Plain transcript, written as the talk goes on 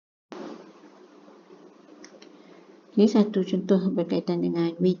Okay, satu contoh berkaitan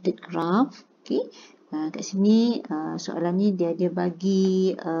dengan weighted graph. Okay, kat sini soalan ni dia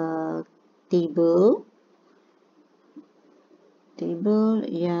bagi table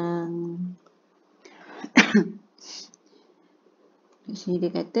yang kat sini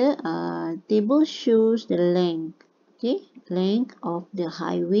dia kata table shows the length, okay, length of the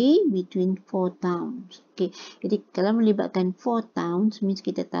highway between 4 towns. Okay, jadi kalau melibatkan 4 towns means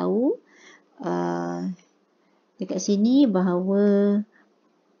kita tahu dekat sini bahawa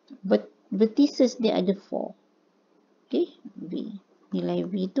vertices dia ada 4. Okay, V. Nilai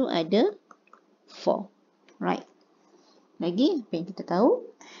V tu ada 4. Right. Lagi, apa yang kita tahu?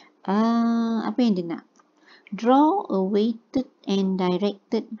 Apa yang dia nak? Draw a weighted and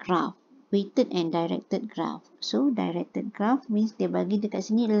directed graph. Weighted and directed graph. So, directed graph means dia bagi dekat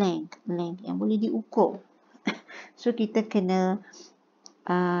sini length. Length yang boleh diukur. So, kita kena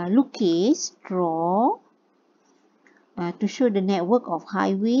lukis, draw, to show the network of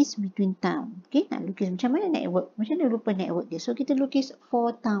highways between town. Okay, nak lukis macam mana network? Macam mana rupa network dia? So, kita lukis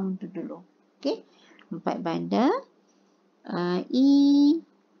 4 town tu dulu. Okay, 4 bandar. E,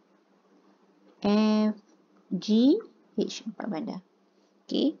 F, G, H, 4 bandar.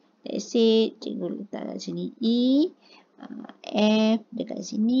 Okay, let's say cikgu letak kat sini E, F dekat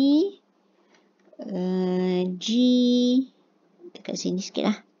sini, G dekat sini sikit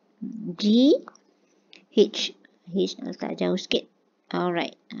lah. G, H nak letak jauh sikit.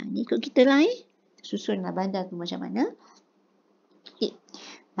 Alright, ni ikut kita lah susunlah bandar tu macam mana. Okay,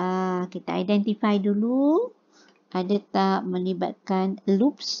 kita identify dulu ada tak melibatkan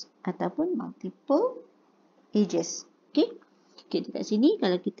loops ataupun multiple edges. Okay, dekat sini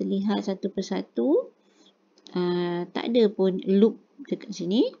kalau kita lihat satu persatu, tak ada pun loop dekat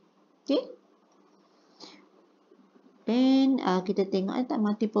sini. Okay, then kita tengok ada tak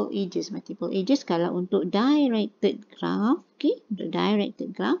multiple edges. Multiple edges kalau untuk directed graph, okay, untuk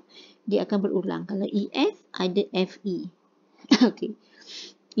directed graph dia akan berulang. Kalau EF ada FE. Okay,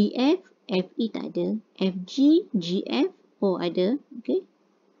 EF FE tak ada. FG GF ada. Okay,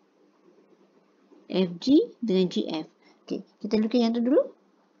 FG dengan GF. Okay, kita lukis yang tu dulu.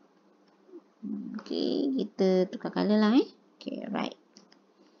 Okay, kita tukar colour lah Okay, right.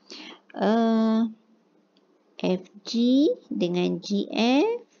 FG dengan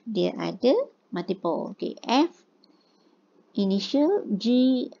GF dia ada multiple. Okay, F initial,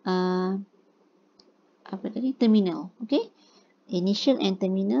 G apa tadi? Terminal. Okay, initial and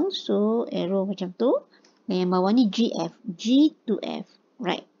terminal. So arrow macam tu. Dan yang bawah ni GF, G to F.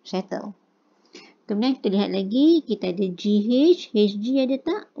 Right, settle. Kemudian kita lihat lagi, kita ada GH, HG ada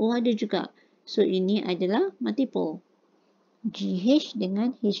tak? Oh, ada juga. So ini adalah multiple. GH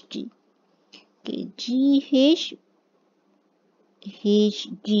dengan HG. Okay, GH,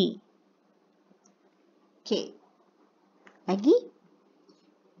 HG. Okay. Lagi?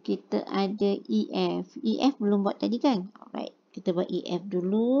 Kita ada EF. EF belum buat tadi kan? Alright. Kita buat EF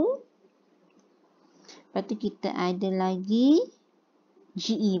dulu. Lepas tu kita ada lagi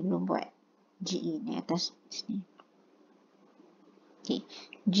GE belum buat. GE ni atas sini. Okay.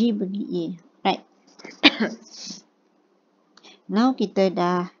 G bagi E. Right. Now kita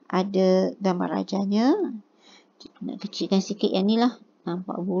dah ada gambar rajanya. Nak kecilkan sikit yang ni lah.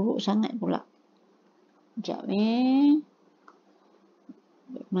 Nampak buruk sangat pula. Sekejap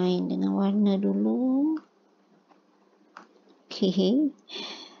main dengan warna dulu. Okay.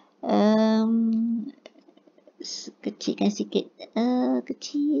 Kecilkan sikit.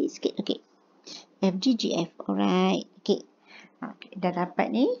 Kecil sikit. Okay. FGGF. Alright. Okay. Dah dapat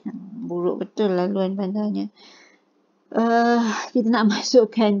ni. Buruk betul laluan bandarnya. Kita nak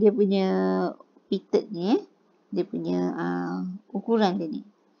masukkan dia punya fitted ni. Dia punya ukuran dia ni.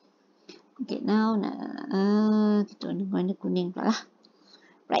 Okay, now kita warna kuning pula lah.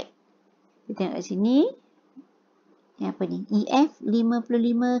 Right. Kita tengok kat sini. Yang apa ni? EF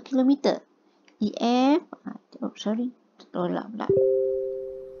 55 km. EF, sorry. Tolak pula.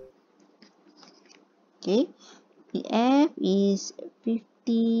 Okay. EF is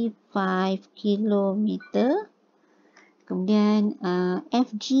 55 km. Kemudian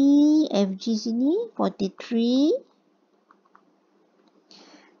FG sini 43.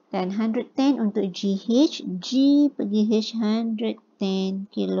 Dan 110 untuk GH. G pergi H 110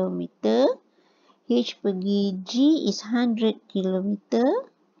 km. H pergi G is 100 km.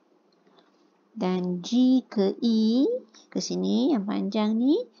 Dan G ke E ke sini yang panjang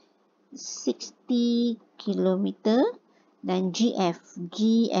ni 60 km. Dan GF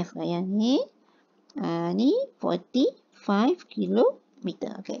yang ni ni 45 km.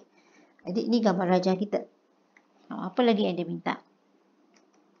 Okay. Jadi ni gambar rajah kita. Apa lagi yang dia minta?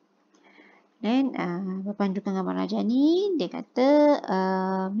 Dan berpandukan gambar rajah ni, dia kata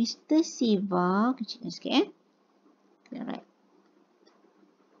Mr. Siva, kecilkan sikit Alright.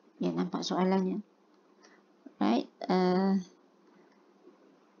 Ya, nampak soalannya. Right.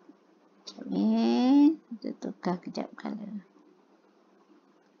 Kita tukar kejap color.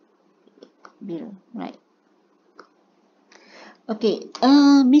 Biru. Right. Okay.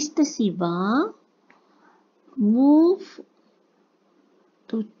 Mr. Siva move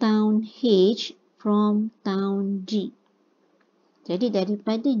to town H from town G. Jadi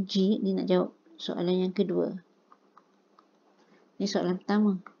daripada G, ni nak jawab soalan yang kedua. Ni soalan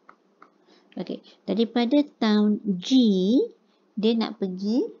pertama. Okay. Daripada town G, dia nak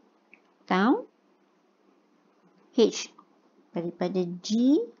pergi town H. Daripada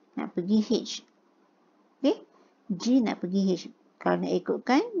G nak pergi H. Okay. G nak pergi H. Kalau nak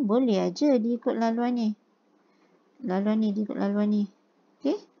ikutkan, boleh aja dia ikut laluan ni. Laluan ni, dia ikut laluan ni.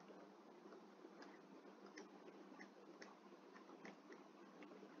 Okay.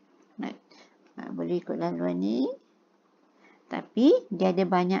 Right. Boleh ikut laluan ni. Tapi, dia ada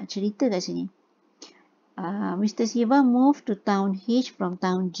banyak cerita kat sini. Mr. Siva moved to town H from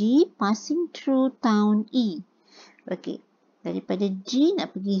town G, passing through town E. Okay. Daripada G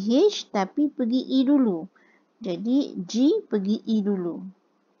nak pergi H, tapi pergi E dulu. Jadi, G pergi E dulu.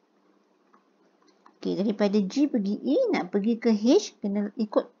 Okay, daripada G pergi E, nak pergi ke H, kena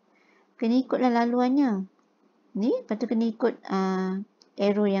ikutlah laluannya. Ni, lepas tu kena ikut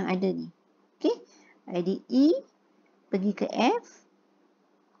arrow yang ada ni. Okay, jadi E pergi ke F.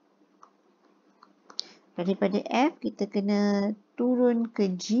 Daripada F, kita kena turun ke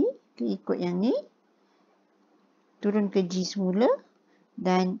G, ikut yang ni. Turun ke G semula.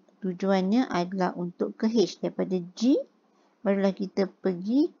 Dan tujuannya adalah untuk ke H. Daripada G, barulah kita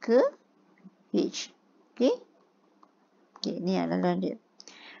pergi ke H. Okay. Okay, ni adalah dia.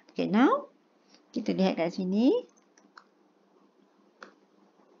 Okay, now, kita lihat kat sini.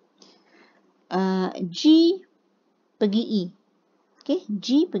 G pergi E. Okay,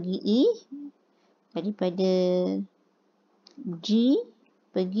 G pergi E. Daripada G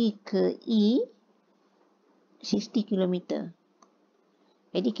pergi ke E, 60 km.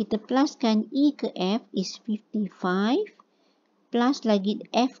 Jadi, kita pluskan E ke F is 55. Plus lagi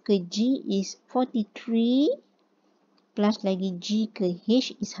F ke G is 43. Plus lagi G ke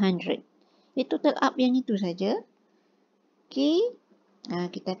H is 100. Jadi, total up yang itu saja. Okay.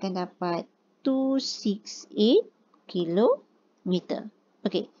 Kita akan dapat 268 km.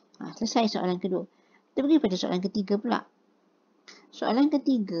 Okay. Selesai soalan kedua. Kita pergi pada soalan ketiga pula. Soalan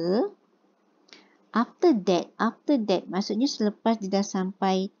ketiga, after that, maksudnya selepas dia dah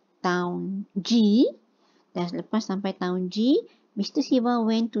sampai town G, selepas sampai town G, Mr. Siva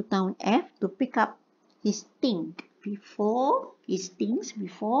went to town F to pick up his things before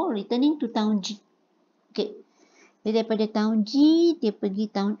returning to town G. Okay. Jadi daripada town G, dia pergi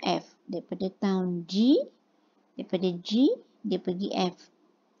town F. Daripada G, dia pergi F.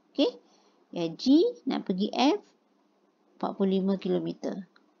 Okay. Ya, G nak pergi F, 45 km.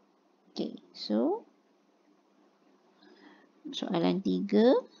 Okay. So, soalan 3.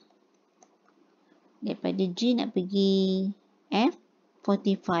 Daripada G nak pergi F,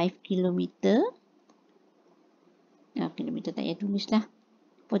 45 km. Kilometer tak payah tulis lah.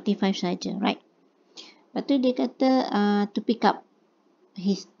 45 saja, right? Lepas tu dia kata to pick up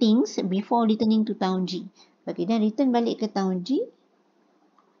his things before returning to town G. Okay, dan return balik ke town G.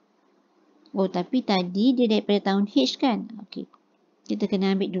 Oh, tapi tadi dia daripada town H kan? Okay, kita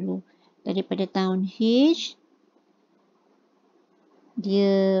kena ambil dulu. Daripada town H,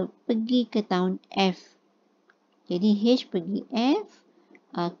 dia pergi ke town F. Jadi H pergi F,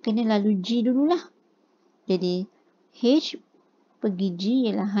 kena lalu G dululah. Jadi H pergi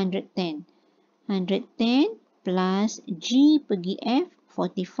G ialah 110. 110 plus G pergi F,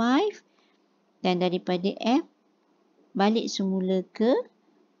 45. Dan daripada F, balik semula ke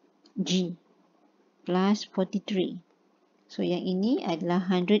G, plus 43. So, yang ini adalah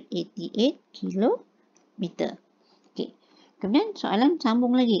 188 km. Okay. Kemudian soalan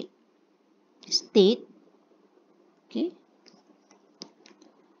sambung lagi. State. Okay.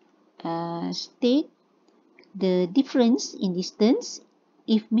 State the difference in distance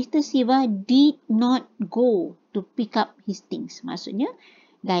if Mr. Siva did not go to pick up his things. Maksudnya,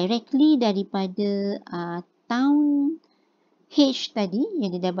 directly daripada town H tadi,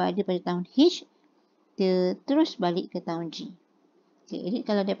 yang dia dah berada pada town H, dia terus balik ke town G. Okay, jadi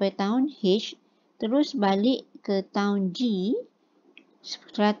kalau daripada town H, terus balik ke town G,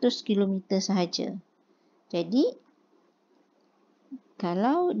 100 km sahaja. Jadi,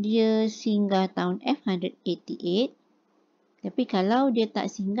 kalau dia singgah town F, 188. Tapi kalau dia tak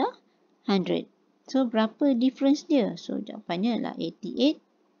singgah, 100. So, berapa difference dia? So, jawapannya adalah 88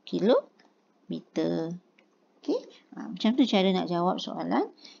 kilometer. Okay. Macam tu cara nak jawab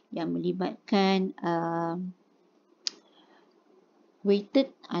soalan yang melibatkan weighted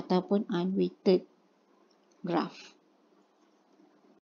ataupun unweighted graph.